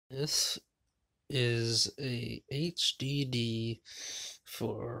This is a HDD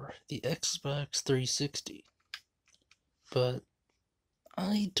for the Xbox 360, but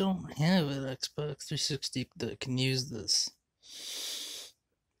I don't have an Xbox 360 that can use this.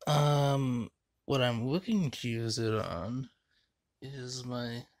 What I'm looking to use it on is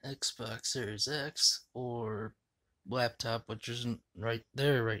my Xbox Series X or laptop, which isn't right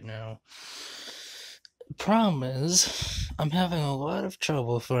there right now. Problem is, I'm having a lot of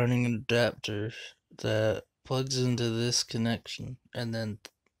trouble finding an adapter that plugs into this connection and then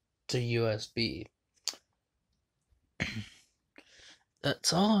to USB.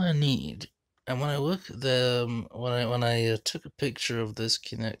 That's all I need. And when I look at them, when I took a picture of this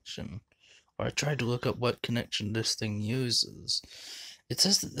connection, or I tried to look up what connection this thing uses, it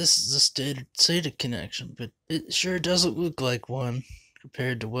says that this is a standard SATA connection, but it sure doesn't look like one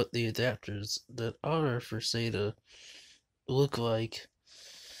compared to what the adapters that are for SATA look like.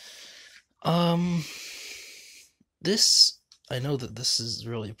 Um, this, I know that this is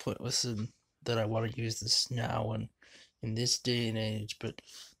really pointless and that I want to use this now and in this day and age, but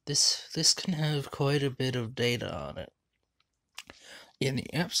this can have quite a bit of data on it. In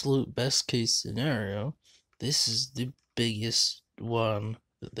the absolute best case scenario, this is the biggest one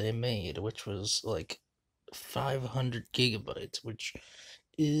that they made, which was like 500 gigabytes, which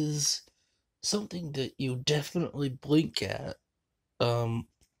is something that you definitely blink at,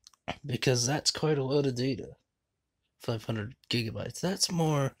 because that's quite a lot of data. 500 gigabytes. That's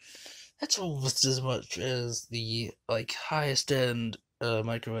almost as much as the like highest end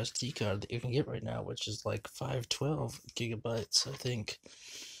micro SD card that you can get right now, which is like 512 gigabytes, I think.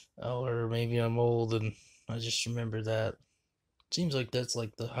 Or maybe I'm old and I just remember that. Seems like that's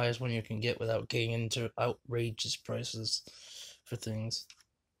like the highest one you can get without getting into outrageous prices for things.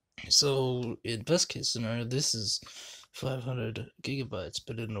 So in best case scenario, this is 500 gigabytes,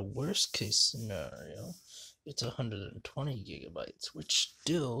 but in the worst case scenario, it's 120 gigabytes, which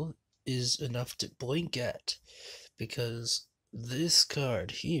still is enough to blink at, because this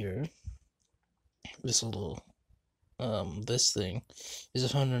card here, this little this thing is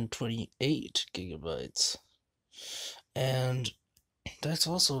 128 gigabytes, and that's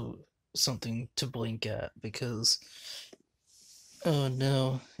also something to blink at, because oh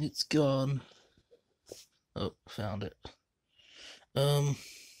no, it's gone. Oh, found it. Um,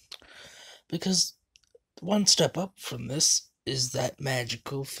 because one step up from this is that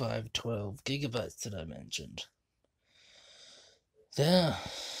magical 512 gigabytes that I mentioned. Yeah,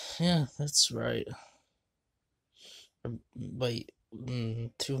 yeah, that's right. By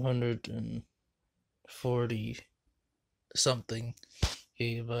 240 something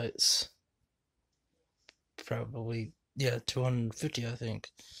gigabytes. Probably, yeah, 250, I think.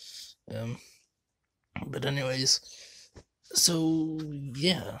 Um, but anyways, so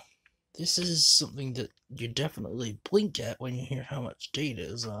yeah, this is something that you definitely blink at when you hear how much data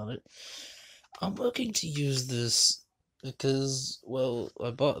is on it. I'm looking to use this because, well,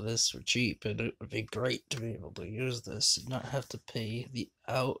 I bought this for cheap, and it would be great to be able to use this and not have to pay the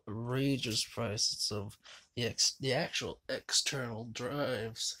outrageous prices of the actual external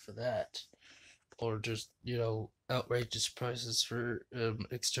drives for that, or just outrageous prices for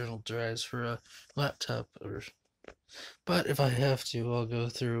external drives for a laptop. Or but if I have to, I'll go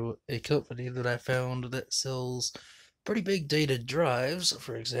through a company that I found that sells pretty big data drives.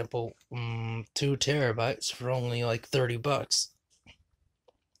 For example, 2 terabytes for only like $30.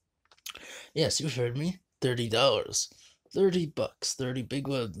 Yes, you heard me. $30. $30. 30 big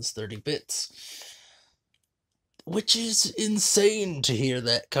ones, 30 bits. Which is insane to hear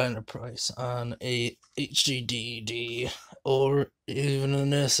that kind of price on a HDD or even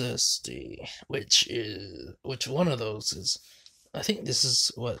an SSD. Which one of those is? I think this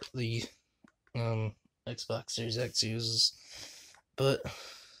is what the Xbox Series X uses, but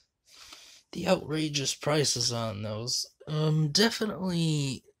the outrageous prices on those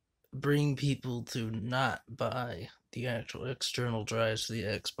definitely bring people to not buy the actual external drives for the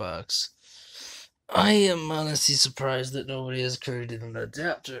Xbox. I am honestly surprised that nobody has created an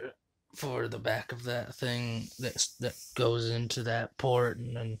adapter for the back of that thing that goes into that port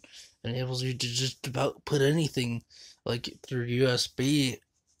and enables you to just about put anything like through USB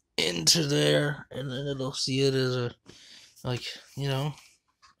into there, and then it'll see it as a, like,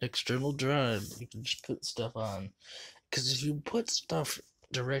 external drive you can just put stuff on. Because if you put stuff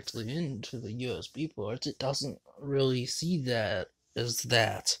directly into the USB ports, it doesn't really see that as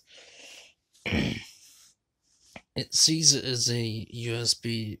that. It sees it as a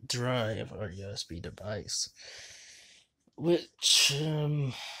USB drive or USB device, which,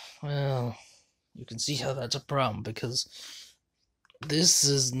 well, you can see how that's a problem, because this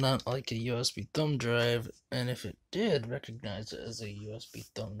is not like a USB thumb drive, and if it did recognize it as a USB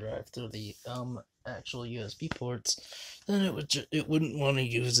thumb drive through the actual USB ports, then it wouldn't want to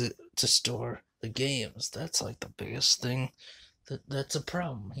use it to store the games. That's like the biggest thing that's a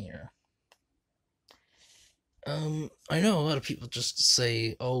problem here. I know a lot of people just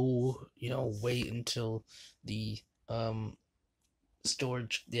say, "Oh, wait until the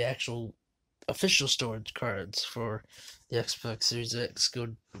storage, the actual official storage cards for the Xbox Series X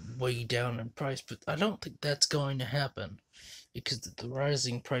go way down in price," but I don't think that's going to happen because of the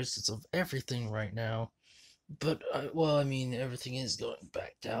rising prices of everything right now. But well, I mean, everything is going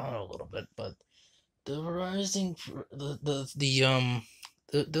back down a little bit, but the rising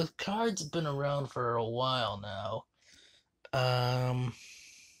the cards have been around for a while now.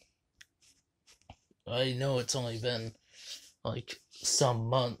 I know it's only been like some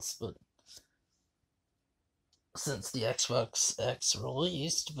months, but since the Xbox X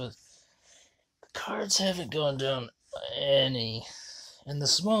released, but the cards haven't gone down any. And the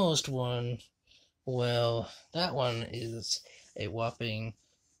smallest one, well, that one is a whopping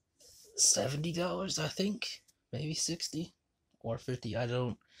 $70, I think, maybe 60 or 50. I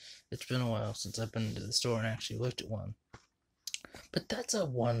don't. It's been a while since I've been to the store and actually looked at one. But that's a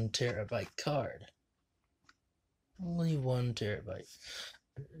 1 terabyte card. Only 1 terabyte.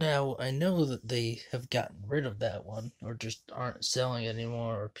 Now, I know that they have gotten rid of that one, or just aren't selling it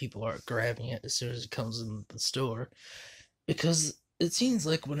anymore, or people aren't grabbing it as soon as it comes in the store, because it seems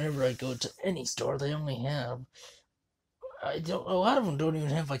like whenever I go to any store, they only have. A lot of them don't even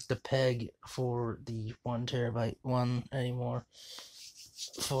have like the peg for the 1 terabyte one anymore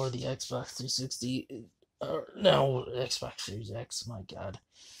for the Xbox 360. No, Xbox Series X. My God.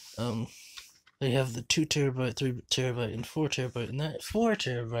 Um, they have the 2 terabyte, 3 terabyte, and 4 terabyte, and that 4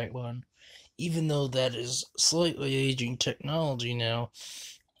 terabyte one, even though that is slightly aging technology now,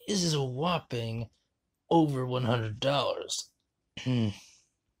 is a whopping over $100.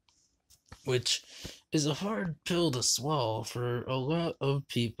 Which is a hard pill to swallow for a lot of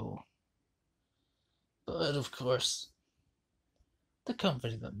people. But of course, the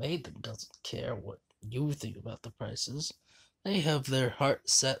company that made them doesn't care what you think about the prices. They have their heart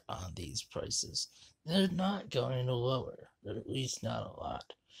set on these prices. They're not going to lower, at least not a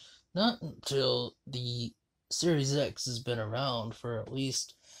lot. Not until the Series X has been around for at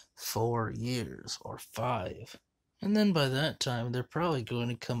least 4 years or 5. And then by that time, they're probably going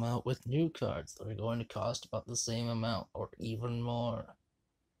to come out with new cards that are going to cost about the same amount or even more.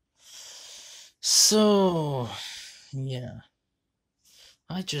 So, yeah.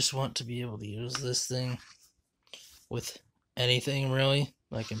 I just want to be able to use this thing with anything really,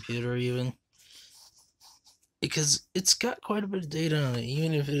 my computer even. Because it's got quite a bit of data on it,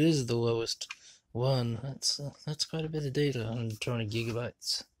 even if it is the lowest one. That's quite a bit of data, 120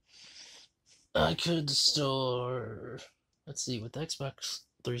 gigabytes. I could store, let's see, with Xbox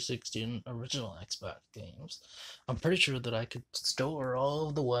 360 and original Xbox games, I'm pretty sure that I could store all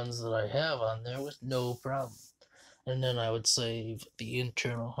of the ones that I have on there with no problem. And then I would save the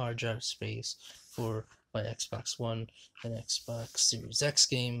internal hard drive space for my Xbox One and Xbox Series X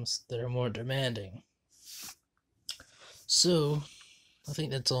games that are more demanding. So, I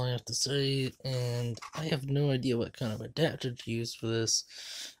think that's all I have to say, and I have no idea what kind of adapter to use for this.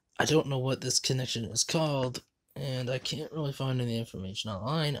 I don't know what this connection is called, and I can't really find any information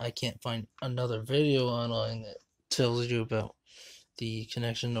online. I can't find another video online that tells you about the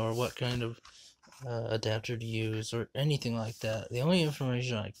connection or what kind of adapter to use or anything like that. The only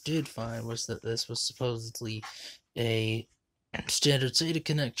information I did find was that this was supposedly a standard SATA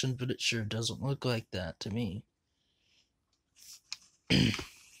connection, but it sure doesn't look like that to me.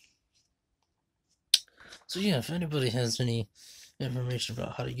 So yeah, if anybody has any information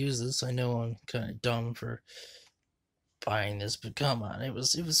about how to use this, I know I'm kind of dumb for buying this, but come on, it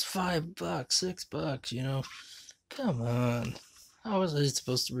was $5, $6, come on. How was I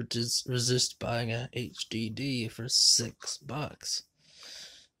supposed to resist buying a HDD for $6?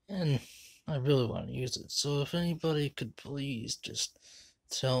 And I really want to use it, so if anybody could please just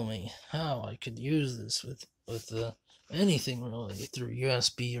tell me how I could use this with anything really through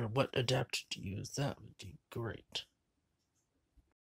USB or what adapter to use, that would be great.